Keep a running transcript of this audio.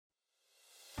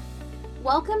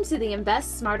Welcome to the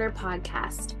Invest Smarter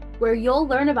podcast, where you'll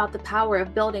learn about the power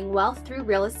of building wealth through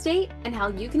real estate and how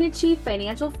you can achieve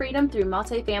financial freedom through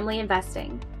multifamily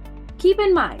investing. Keep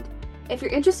in mind, if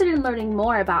you're interested in learning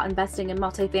more about investing in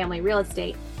multifamily real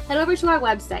estate, head over to our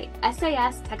website,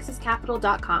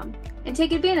 sastexascapital.com, and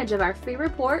take advantage of our free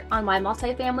report on why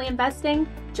multifamily investing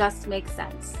just makes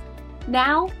sense.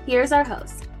 Now, here's our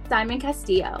host, Simon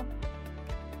Castillo.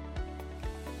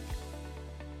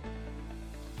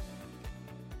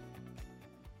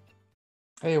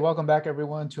 Hey, welcome back,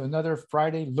 everyone, to another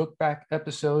Friday Look Back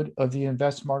episode of the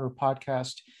Invest Smarter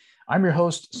podcast. I'm your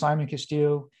host, Simon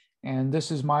Castillo, and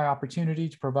this is my opportunity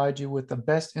to provide you with the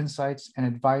best insights and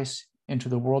advice into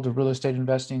the world of real estate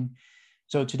investing.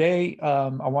 So today, I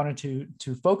wanted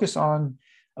to focus on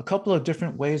a couple of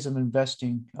different ways of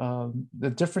investing,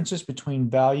 the differences between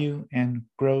value and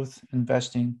growth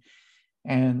investing.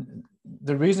 And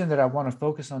the reason that I want to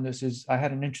focus on this is I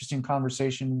had an interesting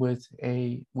conversation with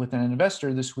an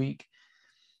investor this week,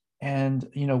 and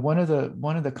one of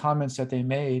the comments that they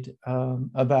made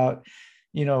about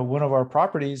one of our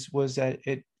properties was that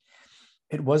it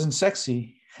wasn't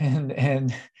sexy,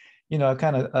 and I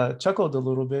kind of chuckled a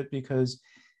little bit because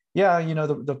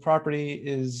the property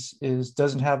is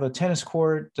doesn't have a tennis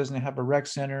court, doesn't have a rec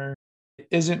center.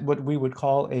 Isn't what we would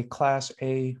call a Class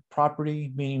A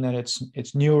property, meaning that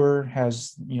it's newer,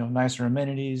 has nicer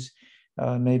amenities.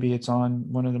 Maybe it's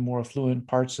on one of the more affluent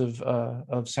parts of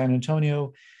San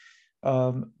Antonio,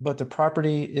 but the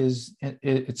property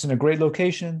it's in a great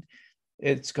location.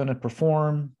 It's going to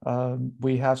perform.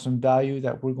 We have some value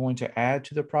that we're going to add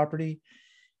to the property,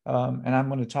 and I'm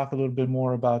going to talk a little bit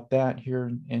more about that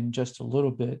here in just a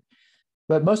little bit.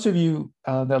 But most of you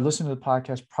that listen to the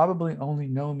podcast probably only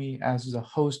know me as the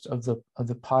host of the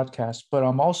podcast, but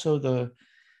I'm also the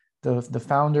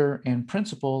founder and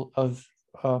principal of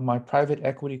my private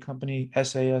equity company,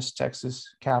 SAS Texas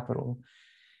Capital.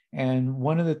 And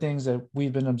one of the things that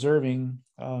we've been observing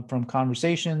from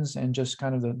conversations and just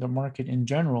kind of the market in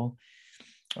general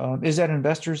is that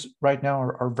investors right now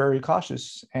are very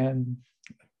cautious, and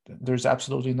there's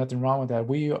absolutely nothing wrong with that.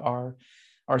 We are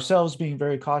ourselves being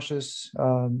very cautious.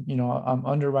 I'm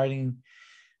underwriting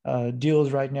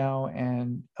deals right now,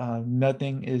 and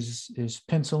nothing is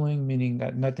penciling, meaning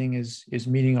that nothing is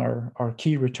meeting our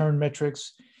key return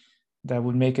metrics that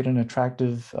would make it an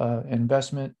attractive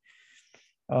investment.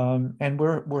 And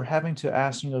we're having to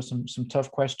ask some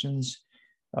tough questions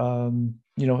in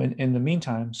the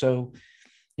meantime. So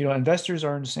investors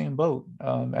are in the same boat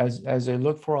as they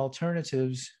look for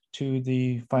alternatives to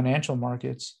the financial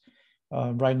markets.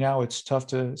 Right now, it's tough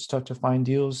to find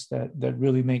deals that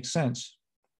really make sense,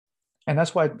 and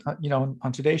that's why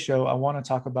on today's show I want to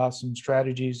talk about some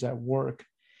strategies that work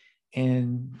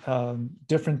in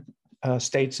different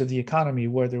states of the economy,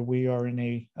 whether we are in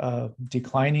a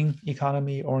declining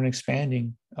economy or an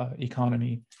expanding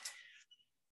economy.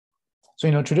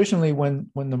 So traditionally,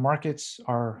 when the markets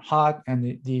are hot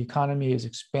and the economy is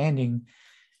expanding,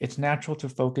 it's natural to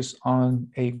focus on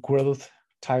a growth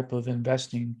type of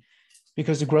investing,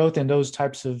 because the growth in those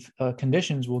types of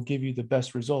conditions will give you the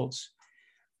best results.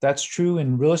 That's true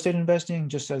in real estate investing,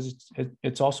 just as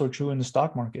it's also true in the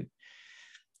stock market.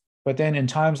 But then in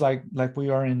times like we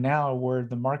are in now, where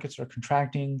the markets are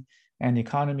contracting and the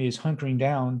economy is hunkering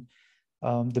down,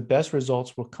 the best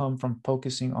results will come from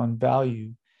focusing on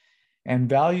value. And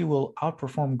value will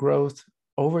outperform growth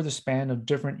over the span of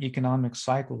different economic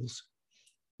cycles.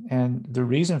 And the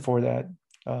reason for that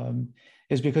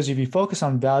is because if you focus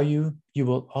on value, you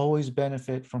will always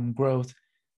benefit from growth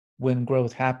when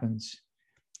growth happens.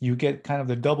 You get kind of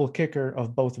the double kicker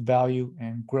of both value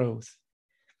and growth.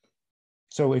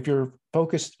 So if you're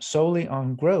focused solely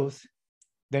on growth,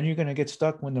 then you're going to get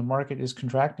stuck when the market is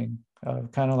contracting,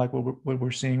 kind of like what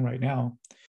we're seeing right now.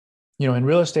 In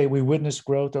real estate, we witnessed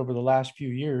growth over the last few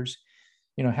years,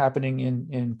 happening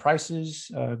in prices.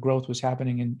 Growth was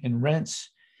happening in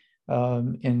rents.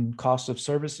 In cost of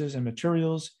services and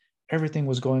materials, everything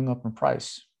was going up in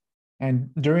price.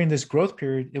 And during this growth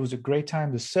period, it was a great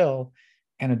time to sell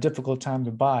and a difficult time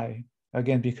to buy.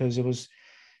 Again, because it was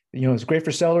great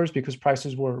for sellers because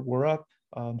prices were up,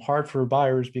 hard for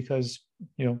buyers because,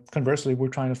 conversely, we're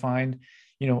trying to find,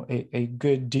 a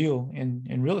good deal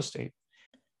in real estate.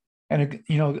 And,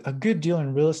 a good deal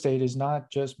in real estate is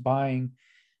not just buying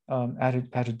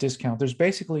at a discount. There's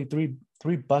basically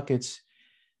three buckets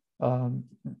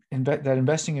that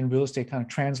investing in real estate kind of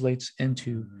translates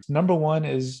into. Number one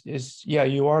is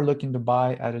you are looking to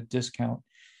buy at a discount.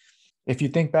 If you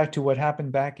think back to what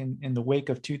happened back in the wake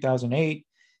of 2008,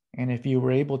 and if you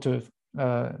were able to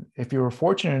if you were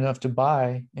fortunate enough to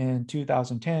buy in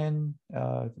 2010,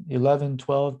 11,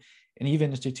 12, and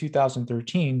even into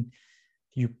 2013,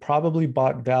 you probably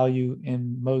bought value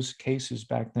in most cases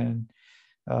back then.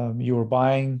 You were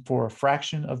buying for a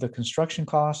fraction of the construction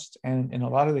cost, and in a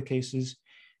lot of the cases,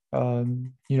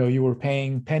 you were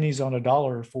paying pennies on a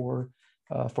dollar for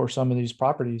some of these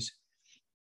properties.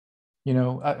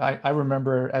 I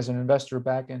remember as an investor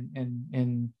back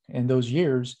in those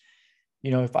years,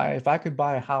 if I could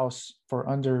buy a house for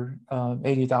under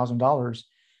 $80,000,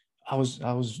 I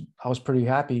was pretty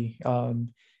happy.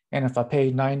 And if I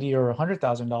paid $90,000 or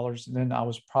 $100,000, then I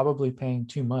was probably paying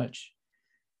too much.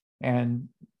 And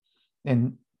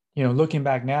looking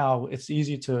back now, it's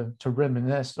easy to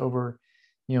reminisce over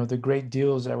the great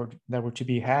deals that were to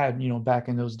be had back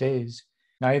in those days.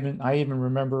 I even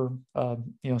remember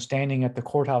standing at the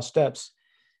courthouse steps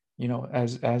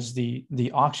as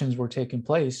the auctions were taking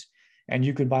place, and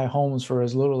you could buy homes for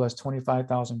as little as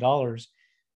 $25,000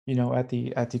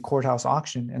 at the courthouse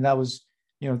auction. And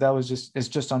it's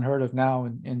just unheard of now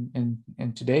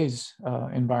in today's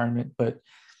environment. But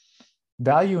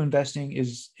value investing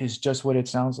is just what it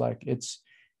sounds like. It's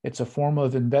a form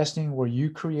of investing where you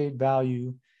create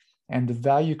value, and the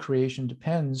value creation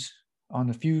depends on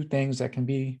a few things that can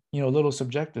be a little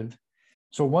subjective.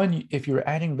 So one, if you're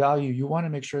adding value, you want to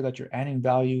make sure that you're adding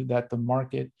value that the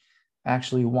market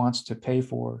actually wants to pay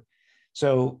for.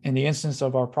 So in the instance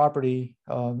of our property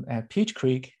at Peach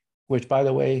Creek, which by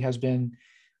the way has been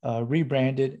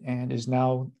rebranded and is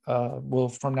now will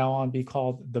from now on be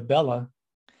called the Bella.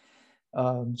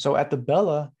 So at the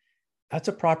Bella, that's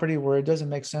a property where it doesn't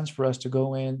make sense for us to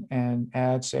go in and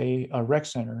add, say, a rec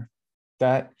center.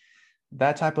 That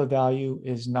type of value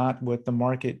is not what the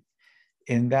market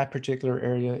in that particular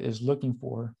area is looking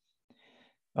for.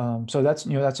 So that's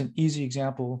an easy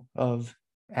example of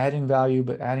adding value,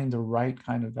 but adding the right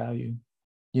kind of value.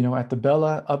 At the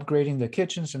Bella, upgrading the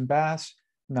kitchens and baths.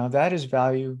 Now that is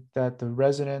value that the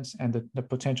residents and the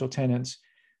potential tenants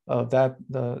of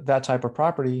that type of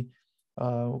property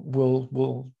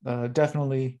will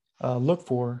definitely look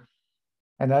for.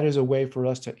 And that is a way for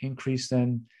us to increase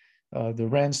then the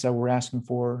rents that we're asking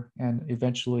for, and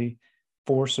eventually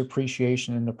force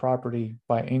appreciation in the property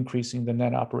by increasing the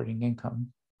net operating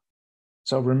income.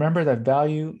 So remember that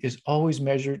value is always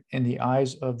measured in the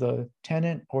eyes of the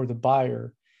tenant or the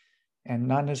buyer, and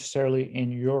not necessarily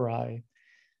in your eye.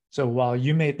 So while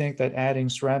you may think that adding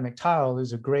ceramic tile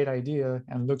is a great idea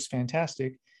and looks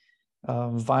fantastic,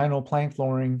 vinyl plank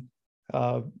flooring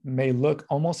may look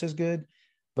almost as good,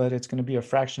 but it's going to be a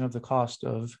fraction of the cost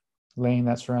of laying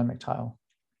that ceramic tile.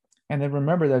 And then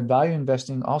remember that value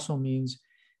investing also means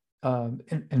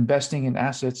investing in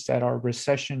assets that are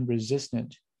recession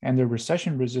resistant. And they're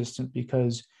recession resistant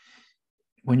because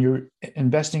when you're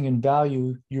investing in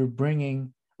value, you're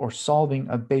bringing or solving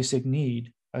a basic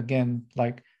need, again,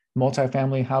 like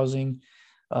multifamily housing,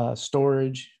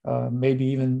 storage, maybe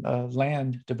even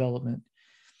land development.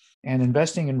 And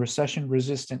investing in recession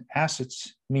resistant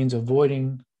assets means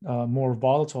avoiding more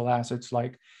volatile assets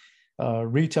like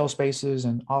retail spaces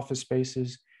and office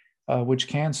spaces, which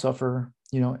can suffer,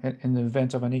 in the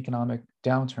event of an economic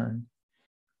downturn.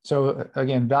 So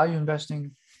again, value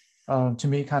investing to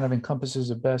me kind of encompasses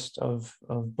the best of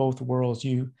both worlds.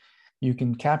 You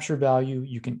can capture value,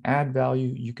 you can add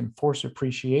value, you can force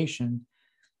appreciation.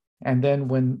 And then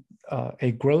when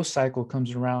a growth cycle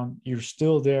comes around, you're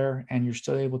still there and you're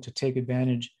still able to take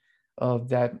advantage of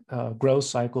that growth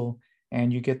cycle,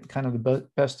 and you get kind of the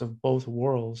best of both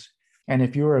worlds. And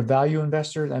if you're a value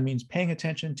investor, that means paying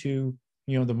attention to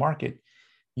the market.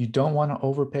 You don't want to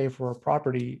overpay for a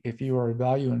property if you are a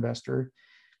value investor.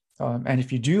 And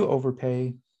if you do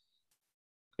overpay,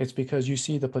 it's because you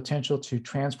see the potential to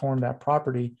transform that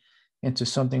property into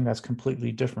something that's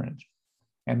completely different.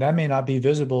 And that may not be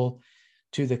visible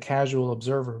to the casual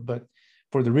observer, but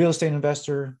for the real estate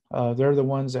investor, they're the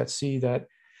ones that see that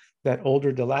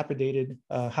older dilapidated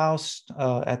house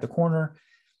at the corner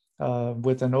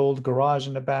with an old garage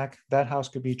in the back. That house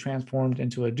could be transformed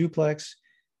into a duplex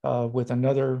with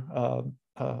another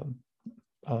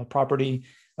property.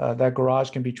 That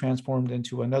garage can be transformed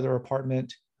into another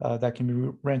apartment that can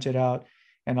be rented out.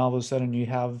 And all of a sudden you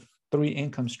have 3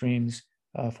 income streams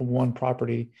from one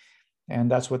property. And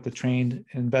that's what the trained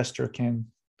investor can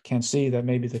see that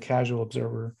maybe the casual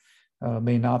observer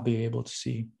may not be able to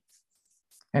see.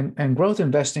 And growth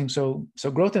investing, so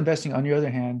growth investing, on the other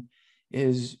hand,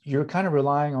 is you're kind of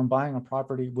relying on buying a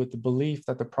property with the belief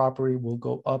that the property will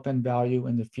go up in value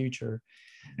in the future.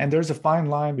 And there's a fine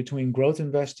line between growth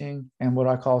investing and what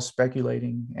I call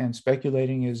speculating. And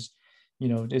speculating is,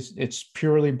 it's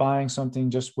purely buying something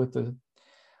just with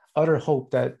utter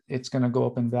hope that it's going to go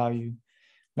up in value.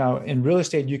 Now, in real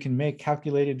estate, you can make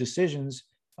calculated decisions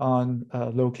on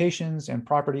locations and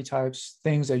property types,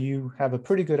 things that you have a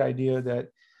pretty good idea that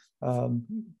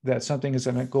something is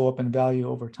going to go up in value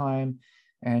over time,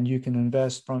 and you can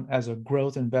invest as a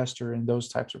growth investor in those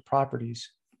types of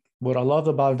properties. What I love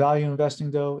about value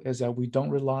investing, though, is that we don't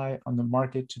rely on the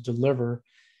market to deliver,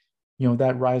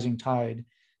 that rising tide.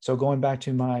 So going back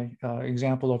to my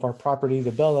example of our property,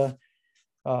 the Bella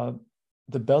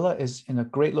is in a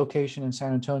great location in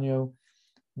San Antonio.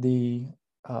 The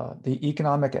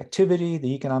economic activity,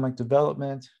 the economic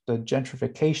development, the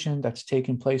gentrification that's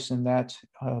taking place in that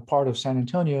part of San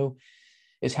Antonio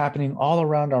is happening all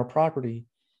around our property.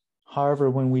 However,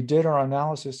 when we did our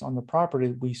analysis on the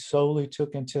property, we solely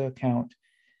took into account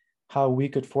how we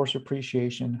could force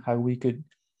appreciation, how we could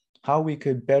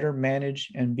better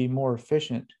manage and be more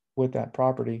efficient with that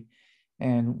property.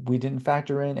 And we didn't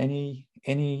factor in any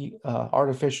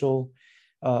artificial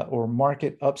or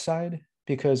market upside,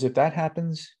 because if that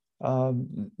happens,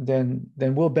 then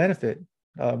we'll benefit.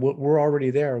 We're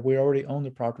already there. We already own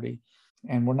the property,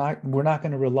 and we're not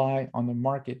going to rely on the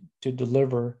market to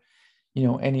deliver,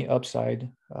 any upside.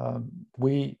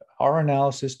 Our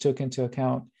analysis took into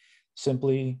account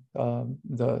simply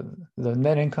the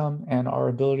net income and our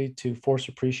ability to force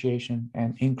appreciation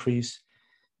and increase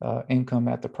income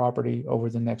at the property over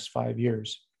the next 5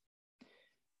 years.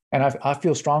 And I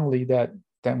feel strongly that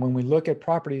when we look at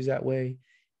properties that way,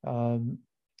 and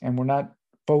we're not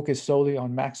focused solely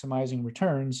on maximizing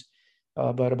returns,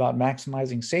 but about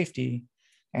maximizing safety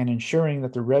and ensuring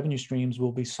that the revenue streams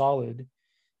will be solid,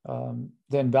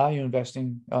 then value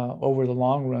investing over the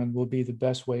long run will be the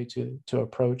best way to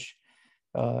approach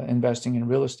investing in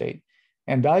real estate.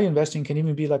 And value investing can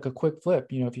even be like a quick flip.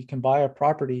 If you can buy a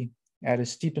property at a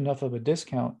steep enough of a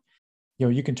discount,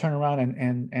 you can turn around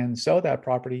and sell that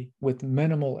property with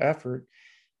minimal effort.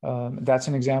 That's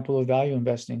an example of value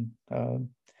investing.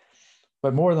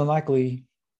 But more than likely,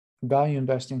 value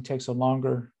investing takes a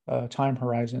longer time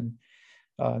horizon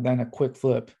than a quick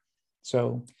flip.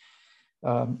 So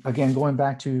again, going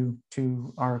back to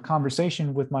our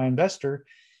conversation with my investor,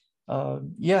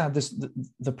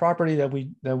 the property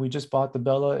that we just bought, the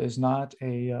Bella, is not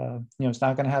it's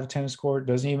not going to have a tennis court,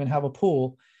 doesn't even have a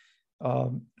pool,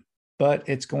 but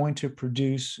it's going to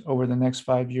produce over the next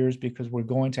 5 years because we're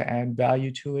going to add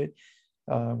value to it.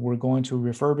 We're going to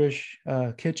refurbish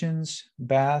kitchens,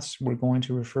 baths. We're going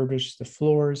to refurbish the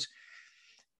floors,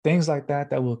 things like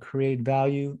that will create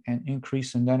value and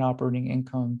increase the net operating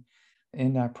income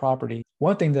in that property.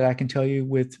 One thing that I can tell you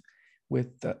with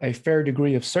a fair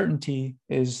degree of certainty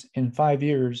is in 5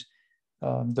 years,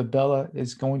 the Bella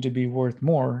is going to be worth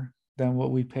more than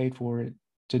what we paid for it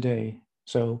today.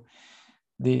 So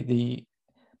the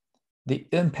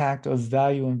impact of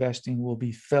value investing will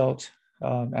be felt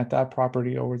at that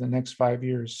property over the next 5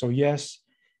 years. So yes,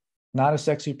 not a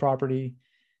sexy property,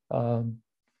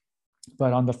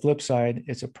 but on the flip side,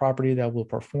 it's a property that will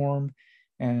perform,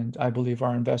 and I believe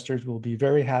our investors will be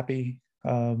very happy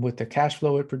with the cash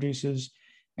flow it produces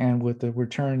and with the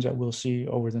returns that we'll see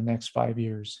over the next 5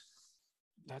 years.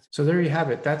 So there you have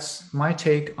it. That's my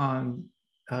take on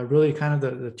really kind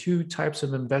of the two types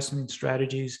of investment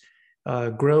strategies,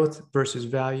 growth versus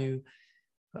value.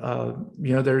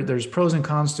 There's pros and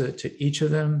cons to each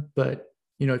of them, but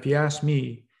if you ask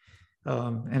me,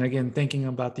 and again, thinking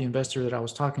about the investor that I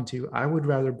was talking to, I would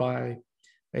rather buy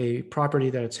a property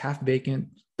that's half vacant,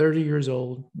 30 years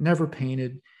old, never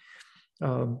painted,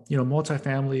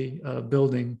 multifamily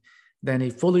building, than a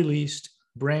fully leased,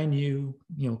 brand new,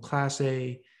 Class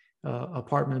A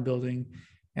apartment building.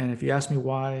 And if you ask me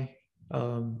why,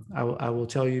 I will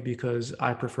tell you because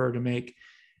I prefer to make,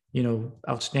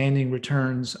 outstanding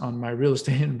returns on my real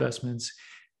estate investments.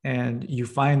 And you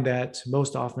find that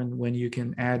most often when you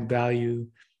can add value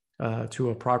to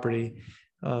a property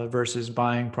versus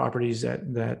buying properties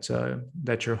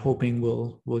that you're hoping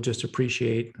will just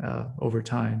appreciate over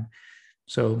time.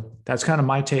 So that's kind of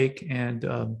my take. And,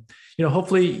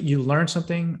 hopefully you learned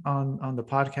something on the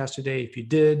podcast today. If you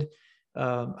did,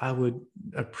 I would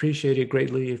appreciate it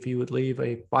greatly if you would leave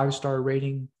a 5-star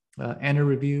rating and a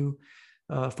review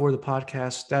for the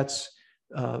podcast. That's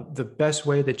the best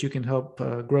way that you can help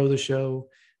grow the show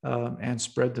and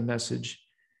spread the message.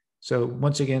 So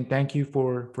once again, thank you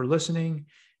for listening,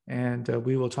 and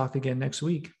we will talk again next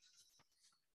week.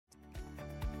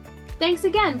 Thanks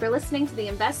again for listening to the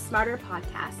Invest Smarter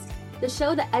podcast, the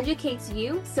show that educates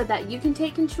you so that you can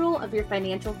take control of your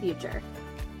financial future.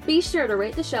 Be sure to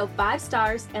rate the show 5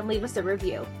 stars and leave us a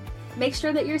review. Make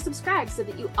sure that you're subscribed so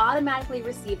that you automatically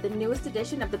receive the newest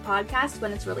edition of the podcast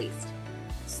when it's released.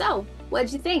 So,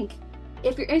 What'd you think?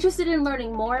 If you're interested in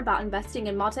learning more about investing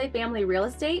in multifamily real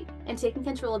estate and taking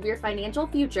control of your financial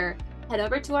future, head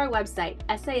over to our website,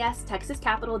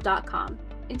 sastexascapital.com,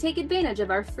 and take advantage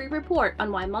of our free report on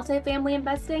why multifamily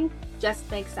investing just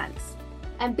makes sense.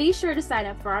 And be sure to sign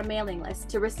up for our mailing list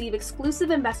to receive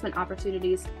exclusive investment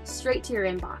opportunities straight to your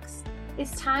inbox.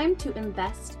 It's time to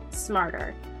invest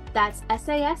smarter. That's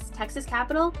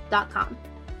sastexascapital.com.